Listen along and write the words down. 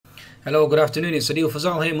Hello, good afternoon. It's Adil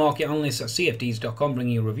Fazal here, market analyst at CFDs.com,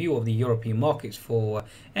 bringing you a review of the European markets for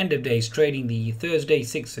end of days trading the Thursday,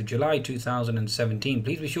 6th of July 2017.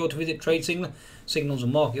 Please be sure to visit Trade Signals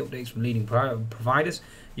and market updates from leading providers.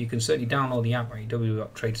 You can certainly download the app at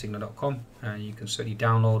www.tradesignal.com, and you can certainly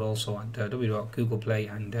download also at www.Google Play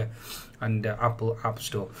and Apple App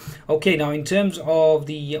Store. Okay, now in terms of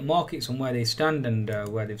the markets and where they stand and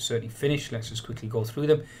where they've certainly finished, let's just quickly go through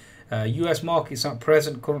them. US markets at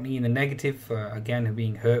present currently in the negative, again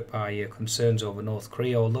being hurt by concerns over North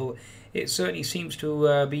Korea, although it certainly seems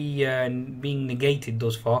to be being negated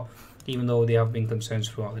thus far, even though there have been concerns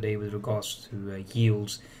throughout the day with regards to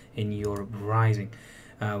yields in Europe rising.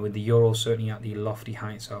 With the euro certainly at the lofty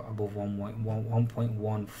heights above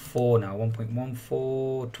 1.14 now.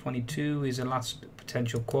 1.1422 is the last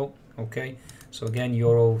potential quote. Okay, so again,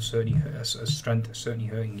 euro certainly strength certainly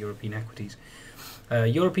hurting European equities.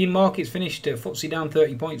 European markets finished FTSE down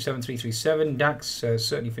 30 points, 7337. DAX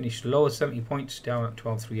certainly finished lower, 70 points, down at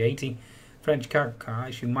 12380. French CAC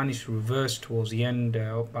actually managed to reverse towards the end,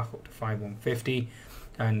 back up to 5150.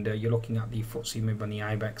 And you're looking at the FTSE MIB and the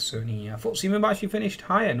IBEX. Certainly, FTSE MIB actually finished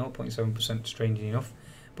higher, 0.7%, strangely enough,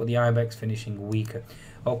 but the IBEX finishing weaker.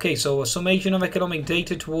 Okay, so a summation of economic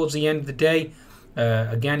data towards the end of the day.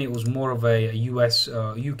 Again, it was more of a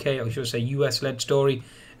UK, I should say US-led story.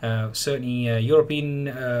 Certainly European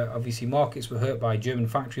obviously markets were hurt by German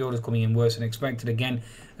factory orders coming in worse than expected. Again,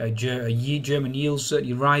 German yields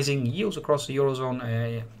certainly rising, yields across the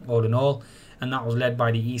Eurozone all in all, and that was led by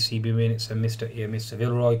the ECB minutes and Mr.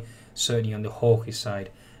 Villeroy certainly on the hawkish side.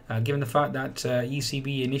 Given the fact that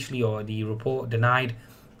ECB initially, or the report denied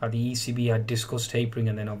that the ECB had discussed tapering,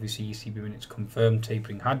 and then obviously ECB minutes confirmed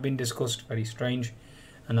tapering had been discussed, very strange,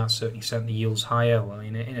 and that certainly sent the yields higher. Well,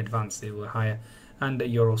 in advance they were higher, and the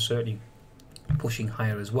euro certainly pushing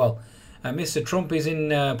higher as well. Mr. Trump is in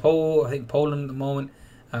Poland at the moment.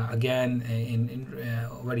 Again, a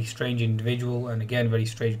very strange individual, and again, very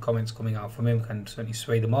strange comments coming out from him can certainly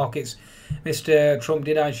sway the markets. Mr. Trump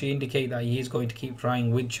did actually indicate that he is going to keep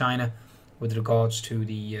trying with China with regards to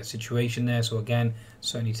the situation there. So again,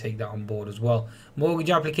 certainly take that on board as well. Mortgage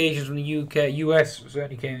applications from the US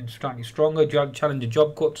certainly came in slightly stronger. Challenger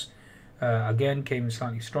job cuts again came in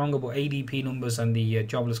slightly stronger, but ADP numbers and the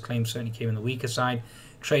jobless claims certainly came on the weaker side.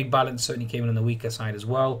 Trade balance certainly came in on the weaker side as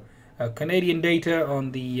well. Canadian data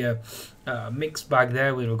on the mixed bag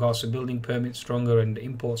there with regards to building permits stronger, and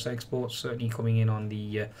imports exports certainly coming in on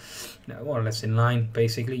the more or less in line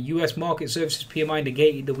basically. US market services PMI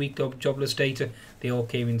negated the weak jobless data. They all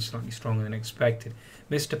came in slightly stronger than expected.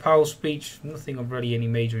 Mr. Powell's speech, nothing of really any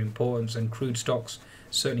major importance, and crude stocks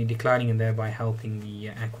certainly declining and thereby helping the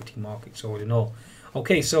equity markets all in all.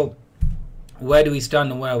 Okay, so where do we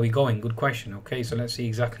stand and where are we going? Good question. Okay, so let's see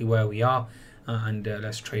exactly where we are. And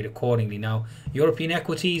let's trade accordingly. Now, European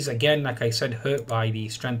equities, again, like I said, hurt by the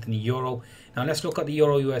strength in the euro. Now, let's look at the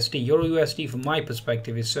Euro USD. Euro USD, from my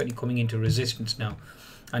perspective, is certainly coming into resistance now.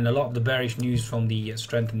 And a lot of the bearish news from the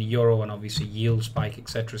strength in the euro and obviously yield spike,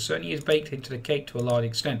 etc., certainly is baked into the cake to a large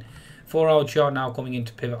extent. 4-hour chart now coming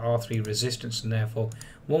into pivot R3 resistance, and therefore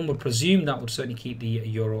one would presume that would certainly keep the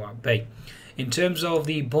euro at bay. In terms of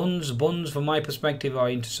the bonds from my perspective are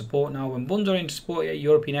into support now. When bonds are into support,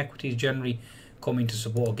 European equities generally come into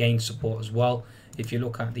support or gain support as well. If you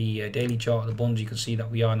look at the daily chart of the bonds, you can see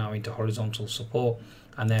that we are now into horizontal support,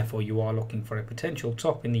 and therefore you are looking for a potential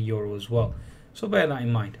top in the euro as well. So bear that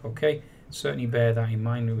in mind, okay? Certainly bear that in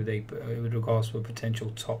mind with regards to a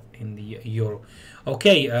potential top in the euro.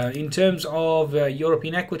 Okay, in terms of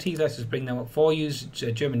European equities, let's just bring them up for you. It's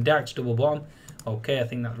German DAX double bottom. Okay, I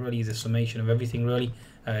think that really is a summation of everything really.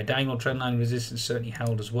 Diagonal trendline resistance certainly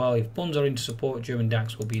held as well. If bonds are into support, German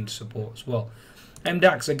DAX will be into support as well.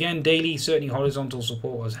 MDAX again daily, certainly horizontal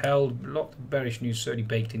support has held. A lot of bearish news certainly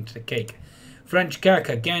baked into the cake. French CAC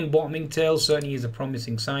again bottoming tail certainly is a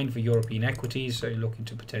promising sign for European equities, certainly looking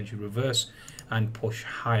to potentially reverse and push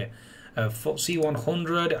higher. FTSE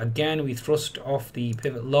 100 again, we thrust off the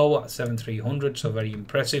pivot low at 7300, so very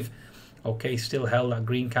impressive. Okay, still held that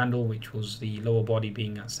green candle, which was the lower body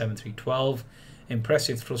being at 7312.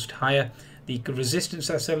 Impressive thrust higher. The resistance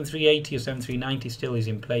at 7380 or 7390 still is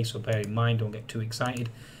in place, so bear in mind, don't get too excited.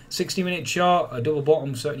 60-minute chart, a double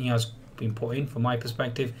bottom certainly has been put in from my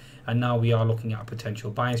perspective, and now we are looking at a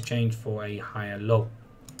potential bias change for a higher low.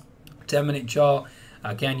 10-minute chart,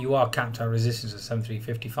 again, you are capped at resistance at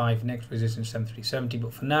 7355, next resistance 7370,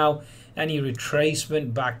 but for now, any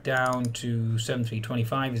retracement back down to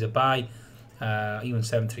 7325 is a buy. Even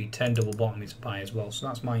 7310 double bottom is a buy as well, so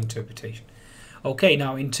that's my interpretation. Okay,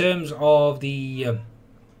 now in terms of the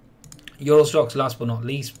Eurostoxx, last but not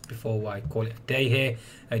least, before I call it a day here,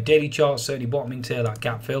 daily chart certainly bottoming tail at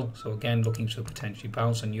gap fill, so again looking to potentially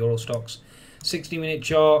bounce on Eurostoxx. 60-minute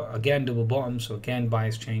chart, again double bottom, so again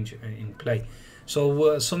bias change in play.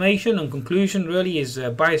 So summation and conclusion really is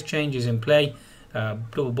bias change is in play,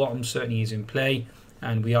 double bottom certainly is in play,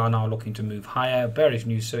 and we are now looking to move higher. Bearish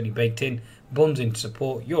news certainly baked in, bonds into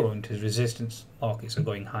support, euro into resistance, markets are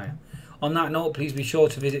going higher. On that note, please be sure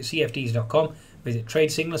to visit cfds.com, visit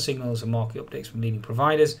Trade Signals and market updates from leading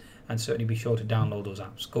providers, and certainly be sure to download those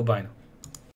apps. Goodbye now.